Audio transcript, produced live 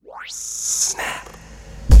Snap.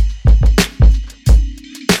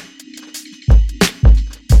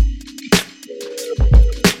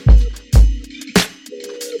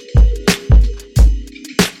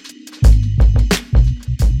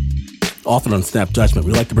 Often on Snap Judgment,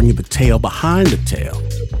 we like to bring you the tale behind the tale.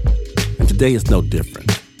 And today is no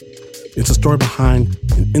different. It's a story behind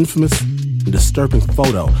an infamous and disturbing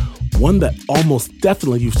photo, one that almost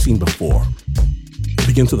definitely you've seen before. It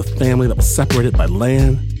begins with a family that was separated by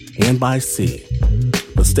land and by sea,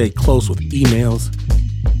 but stayed close with emails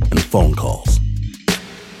and phone calls.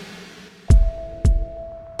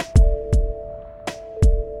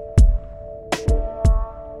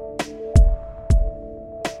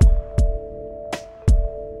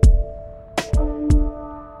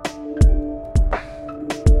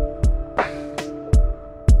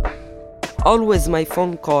 Always my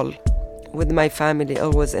phone call with my family,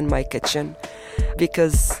 always in my kitchen,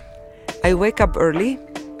 because I wake up early.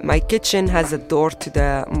 My kitchen has a door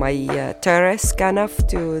to my terrace, kind of,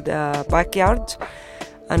 to the backyard,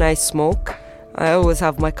 and I smoke. I always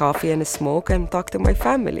have my coffee and smoke and talk to my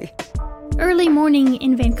family. Early morning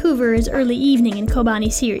in Vancouver is early evening in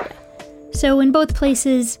Kobani, Syria. So in both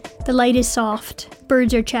places, the light is soft,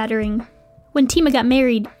 birds are chattering. When Tima got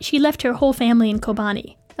married, she left her whole family in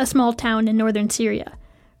Kobani, a small town in northern Syria.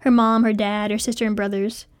 Her mom, her dad, her sister and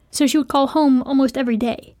brothers. So she would call home almost every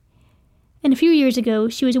day. And a few years ago,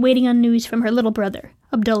 she was waiting on news from her little brother,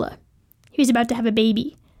 Abdullah. He was about to have a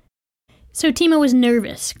baby. So Tima was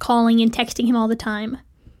nervous, calling and texting him all the time.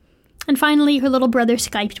 And finally, her little brother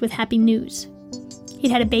Skyped with happy news. He'd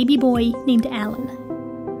had a baby boy named Alan.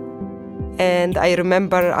 And I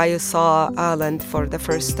remember I saw Alan for the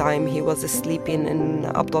first time. He was sleeping in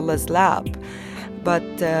Abdullah's lap. But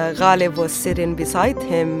Ghalib was sitting beside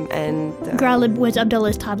him, and Ghalib was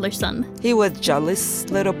Abdullah's toddler son. He was jealous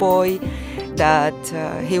little boy that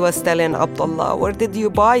he was telling Abdullah, "Where did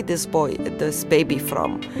you buy this baby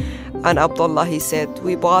from?" And Abdullah, he said,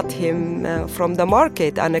 "We bought him from the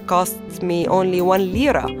market, and it cost me only 1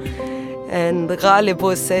 lira." And Ghalib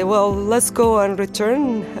would say, "Well, let's go and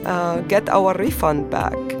return, get our refund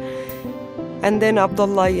back." And then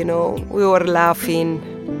Abdullah, we were laughing.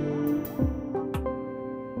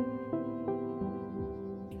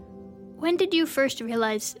 When did you first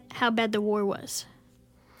realize how bad the war was?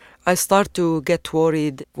 I started to get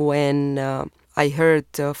worried when I heard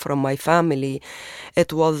from my family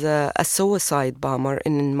it was a suicide bomber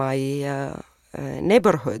in my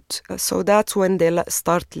neighborhood. So that's when they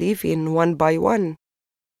start leaving one by one.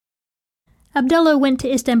 Abdullah went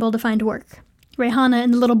to Istanbul to find work. Rehana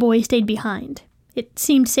and the little boy stayed behind. It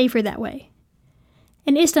seemed safer that way.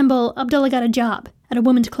 In Istanbul, Abdullah got a job at a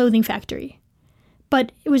women's clothing factory.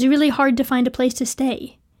 But it was really hard to find a place to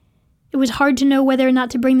stay. It was hard to know whether or not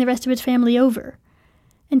to bring the rest of his family over.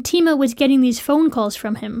 And Tima was getting these phone calls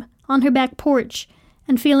from him on her back porch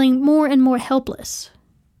and feeling more and more helpless.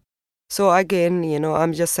 So again,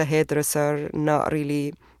 I'm just a hairdresser, not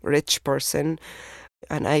really rich person.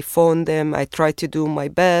 And I phoned them. I tried to do my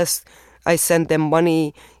best. I sent them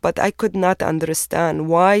money. But I could not understand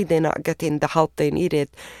why they're not getting the help they needed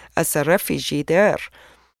as a refugee there.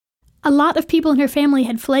 A lot of people in her family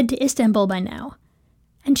had fled to Istanbul by now.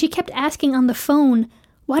 And she kept asking on the phone,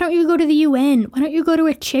 "Why don't you go to the UN? Why don't you go to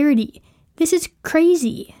a charity? This is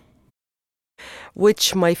crazy."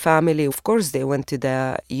 Which my family, of course, they went to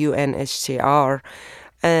the UNHCR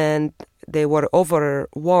and they were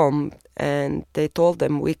overwhelmed and they told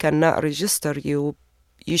them, "We cannot register you.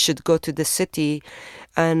 You should go to the city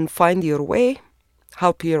and find your way.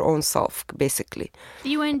 Help your own self," basically.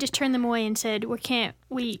 The UN just turned them away and said,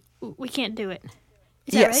 we can't do it.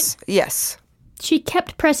 Is that right? Yes. She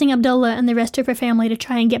kept pressing Abdullah and the rest of her family to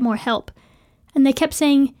try and get more help. And they kept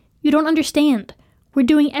saying, "You don't understand.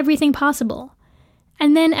 We're doing everything possible."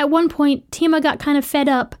 And then at one point, Tima got kind of fed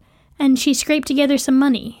up and she scraped together some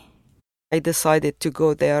money. I decided to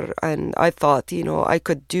go there and I thought, I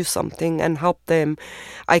could do something and help them.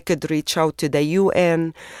 I could reach out to the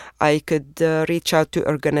UN. I could reach out to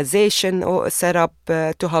organization or set up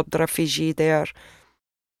to help the refugee there.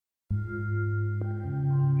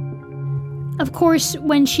 Of course,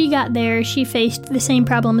 when she got there, she faced the same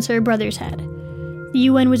problems her brothers had. The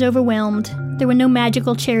UN was overwhelmed. There were no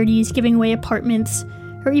magical charities giving away apartments,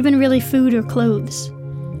 or even really food or clothes.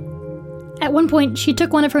 At one point, she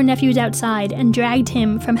took one of her nephews outside and dragged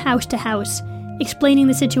him from house to house, explaining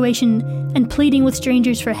the situation and pleading with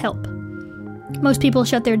strangers for help. Most people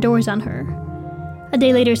shut their doors on her. A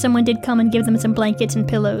day later, someone did come and give them some blankets and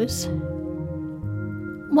pillows.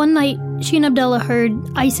 One night, she and Abdullah heard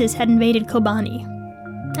ISIS had invaded Kobani,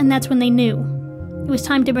 and that's when they knew. it was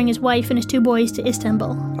time to bring his wife and his 2 boys to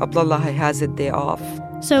Istanbul. Abdullah has a day off.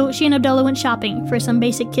 So she and Abdullah went shopping for some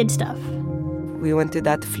basic kid stuff. We went to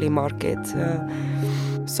that flea market.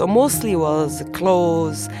 So mostly was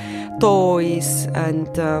clothes, toys, and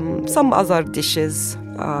some other dishes.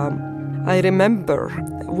 I remember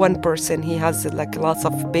one person, he has like lots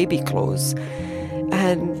of baby clothes.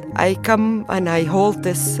 And I come and I hold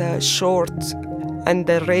this short and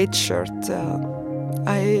the red shirt.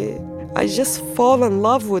 I just fall in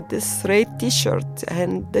love with this red t-shirt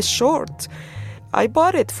and the short. I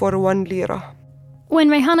bought it for 1 lira. When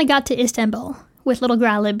Rayhana got to Istanbul with little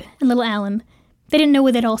Gralib and little Alan, they didn't know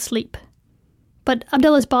where they'd all sleep. But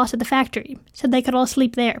Abdullah's boss at the factory said they could all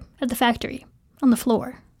sleep there at the factory, on the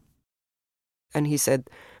floor. And he said,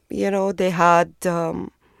 they had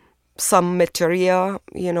some material,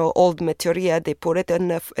 old material. They put it in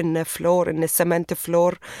the floor, in the cement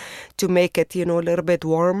floor, to make it, a little bit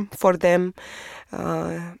warm for them.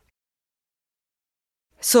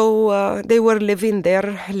 So they were living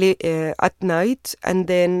there at night, and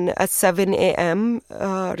then at 7 a.m.,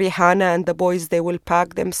 Rihanna and the boys, they will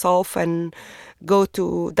pack themselves and go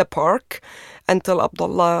to the park until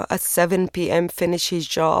Abdullah at 7 p.m. finish his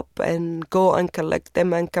job and go and collect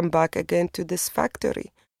them and come back again to this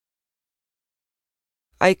factory.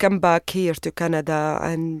 I come back here to Canada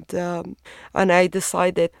and I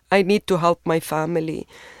decided I need to help my family,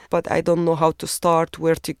 but I don't know how to start,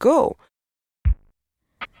 where to go.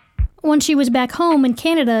 Once she was back home in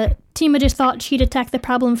Canada, Tima just thought she'd attack the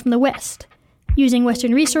problem from the West. Using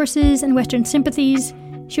Western resources and Western sympathies,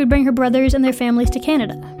 she would bring her brothers and their families to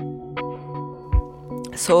Canada.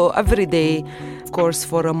 So every day, of course,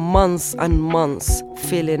 for months and months,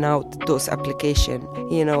 filling out those applications,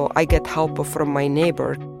 I get help from my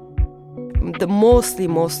neighbor. Mostly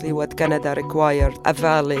what Canada required, a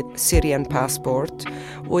valid Syrian passport,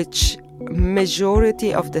 which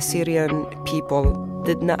majority of the Syrian people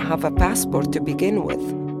did not have a passport to begin with.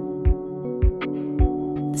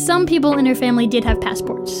 Some people in her family did have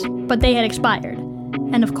passports, but they had expired.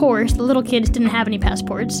 And of course, the little kids didn't have any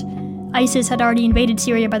passports. ISIS had already invaded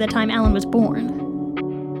Syria by the time Alan was born.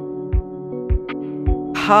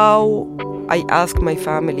 How I asked my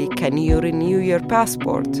family, can you renew your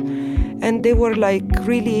passport? And they were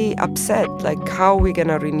really upset, how are we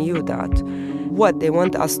gonna renew that? What, they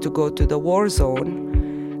want us to go to the war zone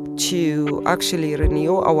to actually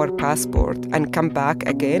renew our passport and come back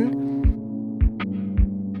again?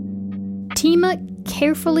 Tima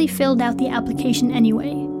carefully filled out the application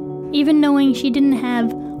anyway, even knowing she didn't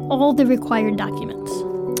have all the required documents.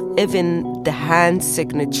 Even the hand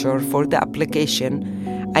signature for the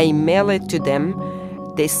application, I mail it to them,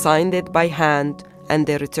 they signed it by hand, and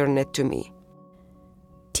they returned it to me.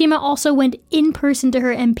 Tima also went in person to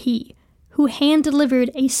her MP, who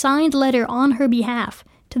hand-delivered a signed letter on her behalf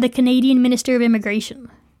to the Canadian Minister of Immigration.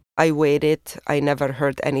 I waited. I never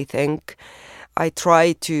heard anything. I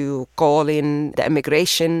tried to call in the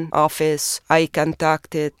immigration office. I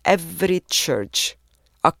contacted every church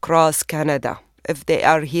across Canada. If they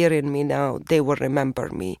are hearing me now, they will remember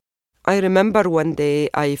me. I remember one day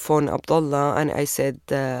I phoned Abdullah and I said,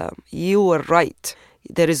 you were right.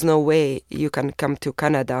 There is no way you can come to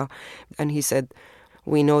Canada. And he said,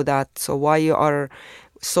 we know that. So why you are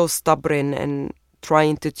so stubborn and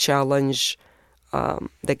trying to challenge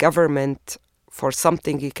the government for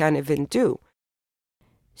something you can't even do?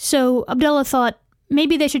 So Abdullah thought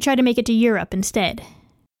maybe they should try to make it to Europe instead.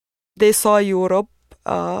 They saw Europe.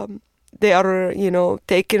 They are,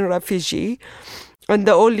 taking refugee. And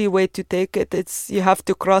the only way to take it is you have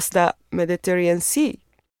to cross the Mediterranean Sea.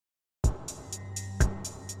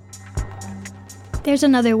 There's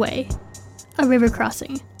another way. A river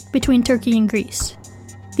crossing between Turkey and Greece.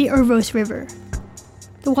 The Irvos River.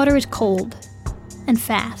 The water is cold and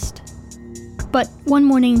fast. But one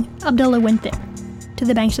morning, Abdullah went there, to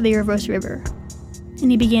the banks of the Irvos River,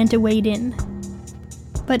 and he began to wade in.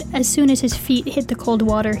 But as soon as his feet hit the cold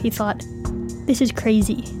water, he thought, this is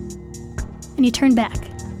crazy. And he turned back.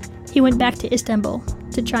 He went back to Istanbul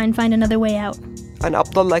to try and find another way out. And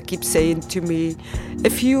Abdullah keeps saying to me,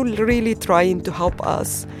 if you're really trying to help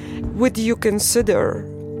us, would you consider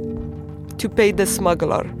to pay the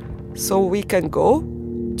smuggler so we can go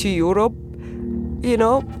to Europe?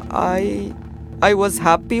 I was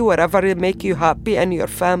happy, wherever it make you happy and your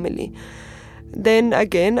family. Then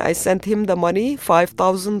again, I sent him the money,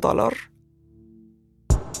 $5,000.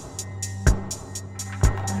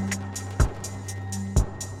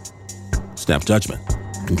 Snap Judgment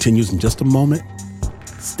continues in just a moment.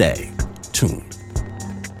 Stay tuned.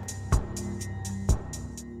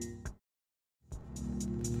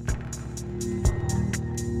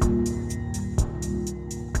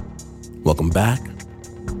 Welcome back.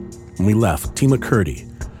 When we left, Tima Kurdi,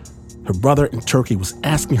 her brother in Turkey was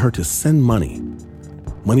asking her to send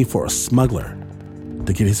money for a smuggler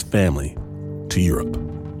to get his family to Europe.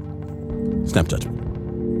 Snap Judgment.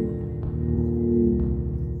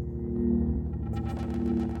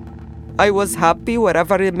 I was happy,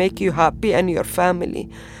 whatever it make you happy and your family.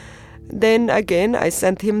 Then again, I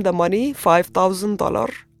sent him the money,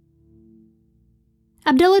 $5,000.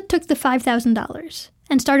 Abdullah took the $5,000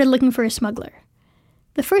 and started looking for a smuggler.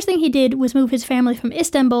 The first thing he did was move his family from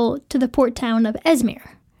Istanbul to the port town of Izmir.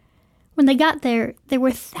 When they got there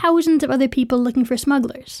were thousands of other people looking for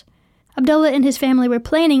smugglers. Abdullah and his family were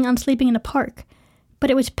planning on sleeping in a park, but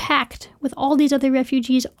it was packed with all these other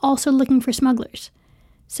refugees also looking for smugglers.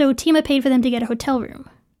 So Tima paid for them to get a hotel room.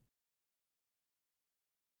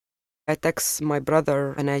 I texted my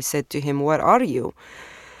brother and I said to him, "Where are you?"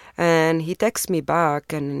 And he texted me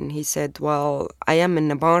back and he said, "Well, I am in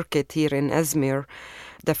the market here in Izmir.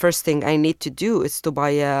 The first thing I need to do is to buy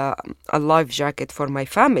a life jacket for my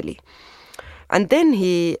family." And then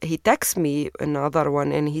he texted me another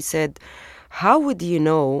one and he said, "How would you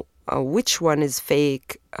know which one is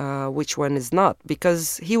fake, which one is not?"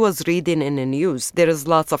 Because he was reading in the news, there is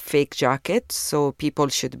lots of fake jackets, so people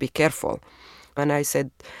should be careful. And I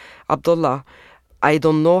said, "Abdullah, I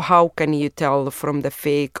don't know how can you tell from the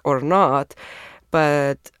fake or not,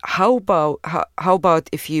 but how about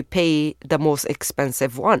if you pay the most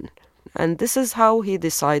expensive one?" And this is how he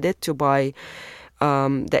decided to buy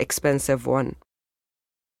the expensive one.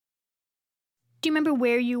 Do you remember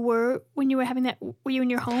where you were when you were having that? Were you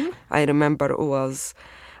in your home? I remember it was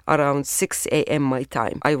around 6 a.m. my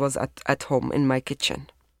time. I was at home in my kitchen.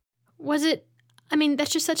 Was it,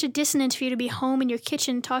 that's just such a dissonance for you to be home in your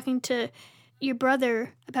kitchen talking to your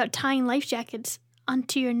brother about tying life jackets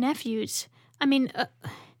onto your nephews.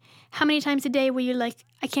 How many times a day were you like,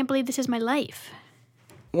 "I can't believe this is my life"?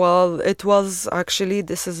 Well, it was actually,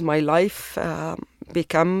 this is my life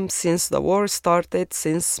become since the war started,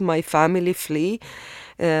 since my family flee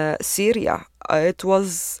Syria. It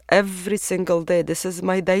was every single day. This is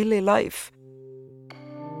my daily life.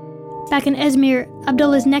 Back in Izmir,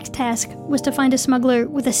 Abdullah's next task was to find a smuggler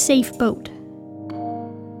with a safe boat.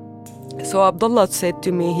 So Abdullah said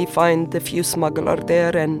to me he find a few smugglers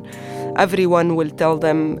there and everyone will tell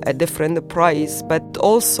them a different price. But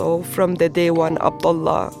also from the day one,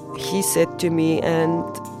 Abdullah, he said to me and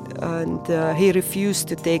he refused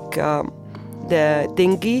to take the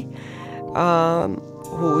dinghy,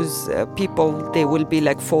 whose people, they will be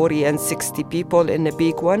like 40 and 60 people in a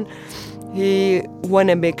big one. He want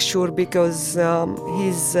to make sure because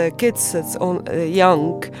his kids is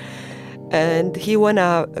young, and he want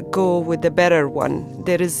to go with the better one.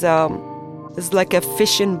 There is it's like a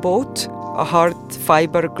fishing boat, a hard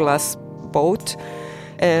fiberglass boat,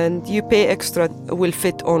 and you pay extra, will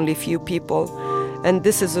fit only few people. And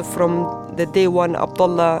this is from the day one,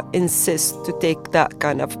 Abdullah insists to take that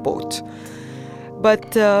kind of boat.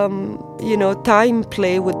 But, time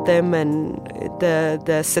play with them and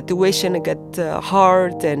the situation get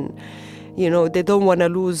hard and, they don't want to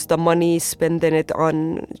lose the money, spending it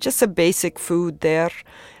on just a basic food there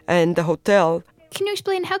and the hotel. Can you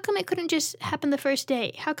explain how come it couldn't just happen the first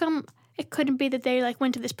day? How come it couldn't be that they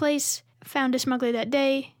went to this place, found a smuggler that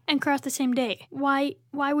day, and crossed the same day? Why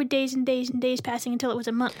were days and days and days passing until it was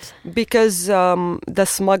a month? Because the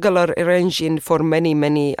smuggler arranging for many,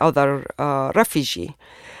 many other refugees.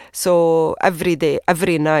 So every day,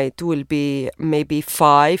 every night will be maybe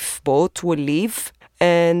 5 boats will leave.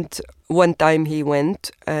 And one time he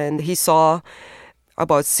went and he saw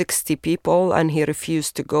about 60 people and he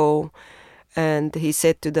refused to go. And he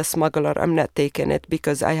said to the smuggler, "I'm not taking it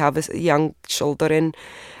because I have young children.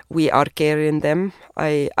 We are carrying them.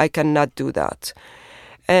 I cannot do that."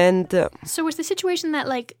 And so was the situation that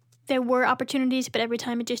there were opportunities, but every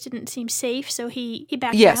time it just didn't seem safe, so he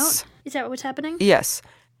backed yes. out? Is that what was happening? Yes.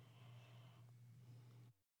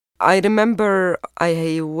 I remember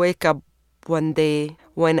I wake up one day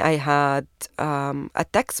when I had a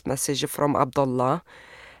text message from Abdullah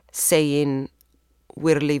saying,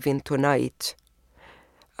 "We're leaving tonight.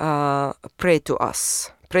 Pray to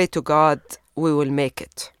us. Pray to God, we will make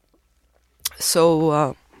it."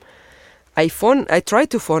 So I tried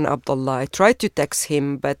to phone Abdullah. I tried to text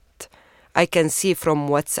him, but I can see from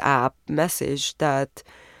WhatsApp message that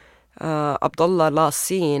Abdullah last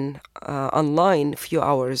seen online a few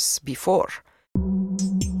hours before.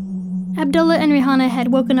 Abdullah and Rihanna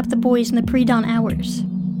had woken up the boys in the pre-dawn hours.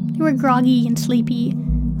 They were groggy and sleepy.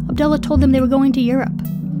 Abdullah told them they were going to Europe.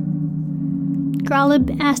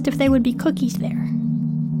 Ghalib asked if there would be cookies there.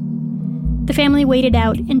 The family waded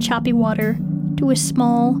out in choppy water to a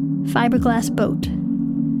small, fiberglass boat.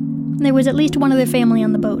 There was at least one other family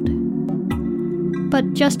on the boat.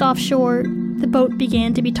 But just offshore, the boat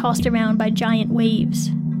began to be tossed around by giant waves.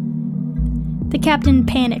 The captain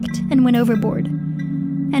panicked and went overboard,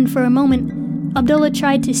 and for a moment, Abdullah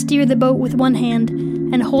tried to steer the boat with one hand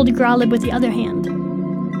and hold Gralib with the other hand.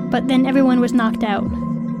 But then everyone was knocked out.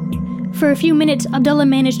 For a few minutes, Abdullah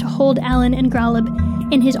managed to hold Alan and Gralib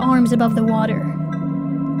in his arms above the water.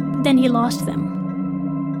 But then he lost them.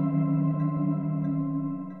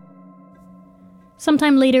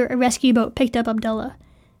 Sometime later, a rescue boat picked up Abdullah,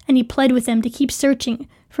 and he pled with them to keep searching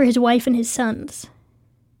for his wife and his sons.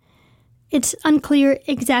 It's unclear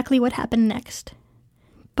exactly what happened next,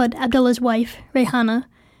 but Abdullah's wife, Rehana,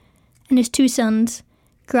 and his two sons,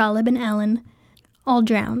 Gralib and Alan, all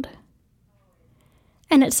drowned.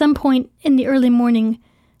 And at some point in the early morning,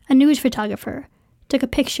 a news photographer took a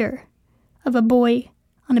picture of a boy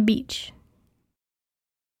on a beach.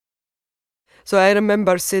 So I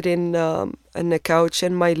remember sitting on the couch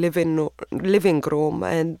in my living room,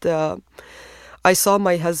 and I saw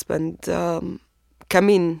my husband come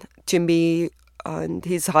in to me, and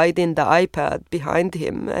he's hiding the iPad behind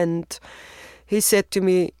him, and he said to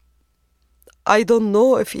me, "I don't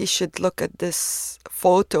know if you should look at this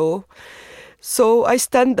photo." So I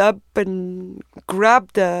stand up and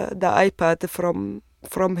grab the iPad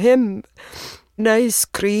from him, and I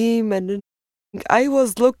scream, and I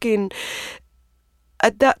was looking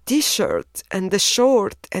at that t-shirt and the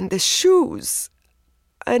short and the shoes.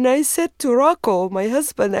 And I said to Rocco, my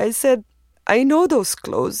husband, I said, "I know those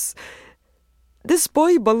clothes. This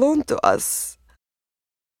boy belonged to us."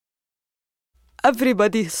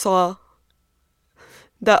 Everybody saw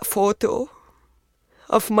that photo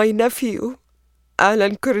of my nephew,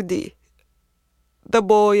 Alan Kurdi, the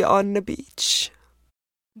boy on the beach.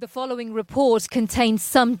 The following report contains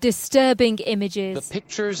some disturbing images. The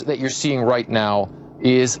pictures that you're seeing right now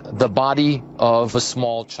is the body of a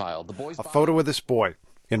small child. A photo of this boy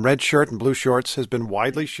in red shirt and blue shorts has been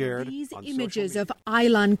widely shared. These images of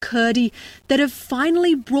Aylan Kurdi that have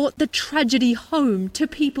finally brought the tragedy home to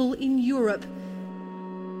people in Europe.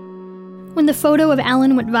 When the photo of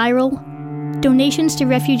Alan went viral, donations to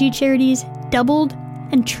refugee charities doubled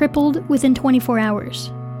and tripled within 24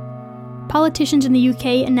 hours. Politicians in the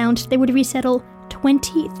UK announced they would resettle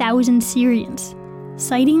 20,000 Syrians,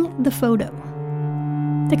 citing the photo.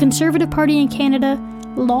 The Conservative Party in Canada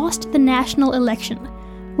lost the national election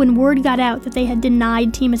when word got out that they had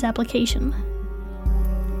denied Tima's application.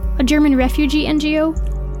 A German refugee NGO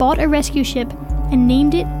bought a rescue ship and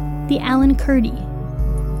named it the Alan Kurdi.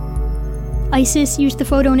 ISIS used the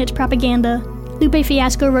photo in its propaganda. Lupe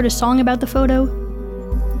Fiasco wrote a song about the photo.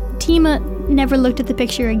 Tima never looked at the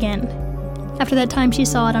picture again. After that time, she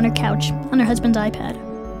saw it on her couch, on her husband's iPad.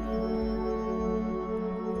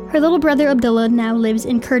 Her little brother Abdullah now lives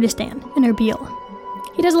in Kurdistan, in Erbil.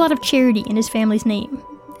 He does a lot of charity in his family's name,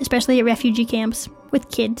 especially at refugee camps,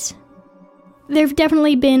 with kids. There have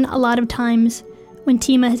definitely been a lot of times when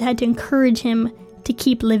Tima has had to encourage him to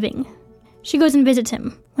keep living. She goes and visits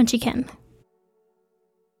him when she can.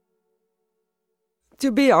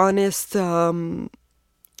 To be honest,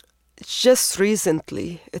 just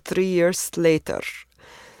recently, 3 years later,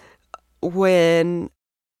 when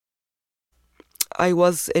I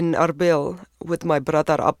was in Erbil with my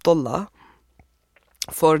brother Abdullah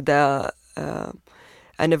for the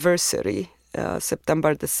anniversary,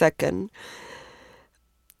 September the 2nd,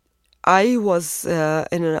 I was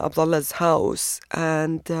in Abdullah's house,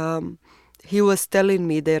 and he was telling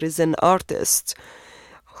me there is an artist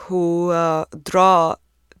who draw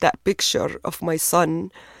that picture of my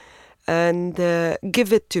son and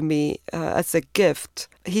give it to me as a gift.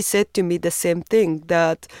 He said to me the same thing,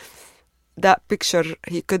 that picture,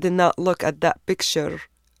 he could not look at that picture.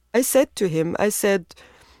 I said to him, I said,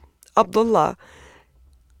 "Abdullah,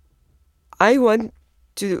 I want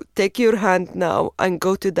to take your hand now and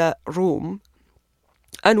go to that room,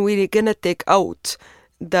 and we're gonna take out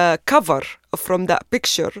the cover from that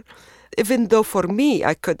picture," even though for me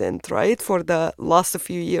I couldn't, right, for the last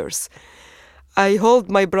few years. I hold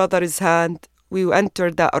my brother's hand, we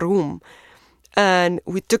entered that room, and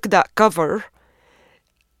we took that cover,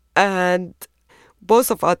 and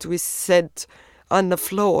both of us, we sat on the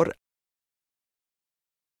floor.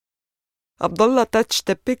 Abdullah touched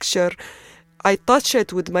the picture, I touched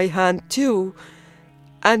it with my hand too,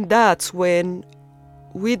 and that's when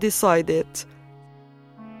we decided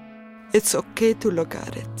it's okay to look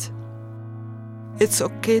at it. It's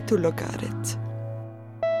okay to look at it.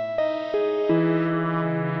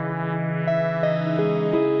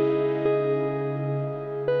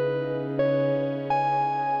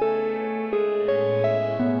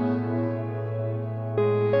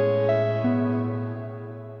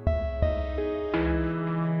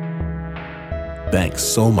 Thanks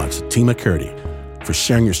so much to Tina Curdy for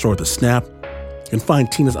sharing your story with the Snap. You can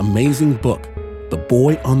find Tina's amazing book, The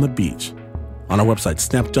Boy on the Beach, on our website,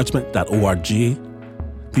 snapjudgment.org.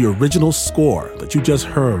 The original score that you just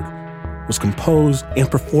heard was composed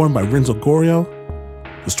and performed by Renzo Gorio.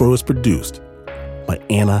 The story was produced by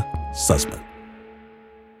Anna Sussman.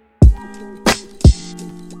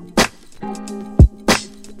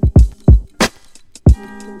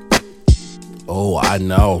 Oh, I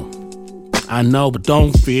know, but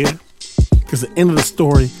don't fear, because the end of the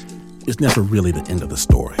story is never really the end of the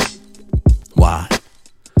story. Why?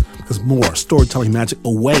 Because more storytelling magic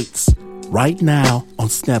awaits right now on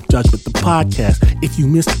Snap Judgment, the podcast. If you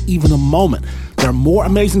missed even a moment, there are more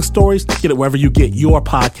amazing stories. Get it wherever you get your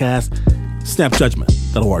podcast,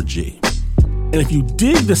 snapjudgment.org. And if you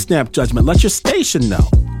dig the Snap Judgment, let your station know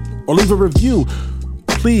or leave a review.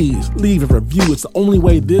 Please leave a review. It's the only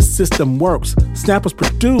way this system works. Snap was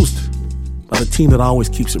produced by the team that always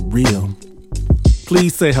keeps it real.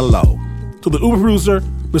 Please say hello to the Uber producer,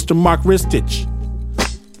 Mr. Mark Ristich,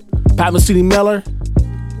 Pat Mesiti-Miller,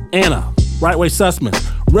 Anna, Right Way Sussman,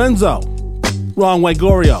 Renzo, Wrong Way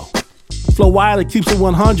Gorio, Flo Wiley keeps it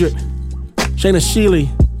 100, Shayna Shealy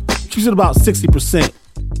keeps it about 60%,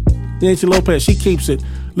 Nancy Lopez, she keeps it,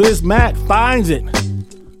 Liz Mack finds it,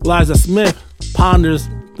 Liza Smith ponders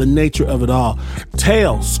the nature of it all,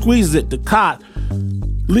 Tail squeezes it, Ducat,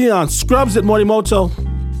 Leon scrubs it, Morimoto.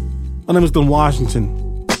 My name is Don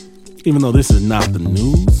Washington. Even though this is not the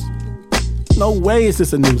news, no way is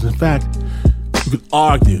this the news. In fact, you could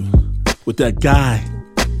argue with that guy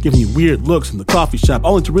giving you weird looks in the coffee shop,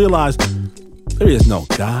 only to realize there is no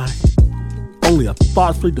guy, only a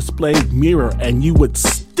thoughtfully displayed mirror, and you would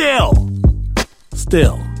still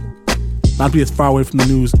not be as far away from the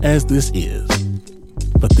news as this is.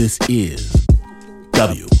 But this is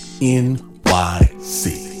WNYC.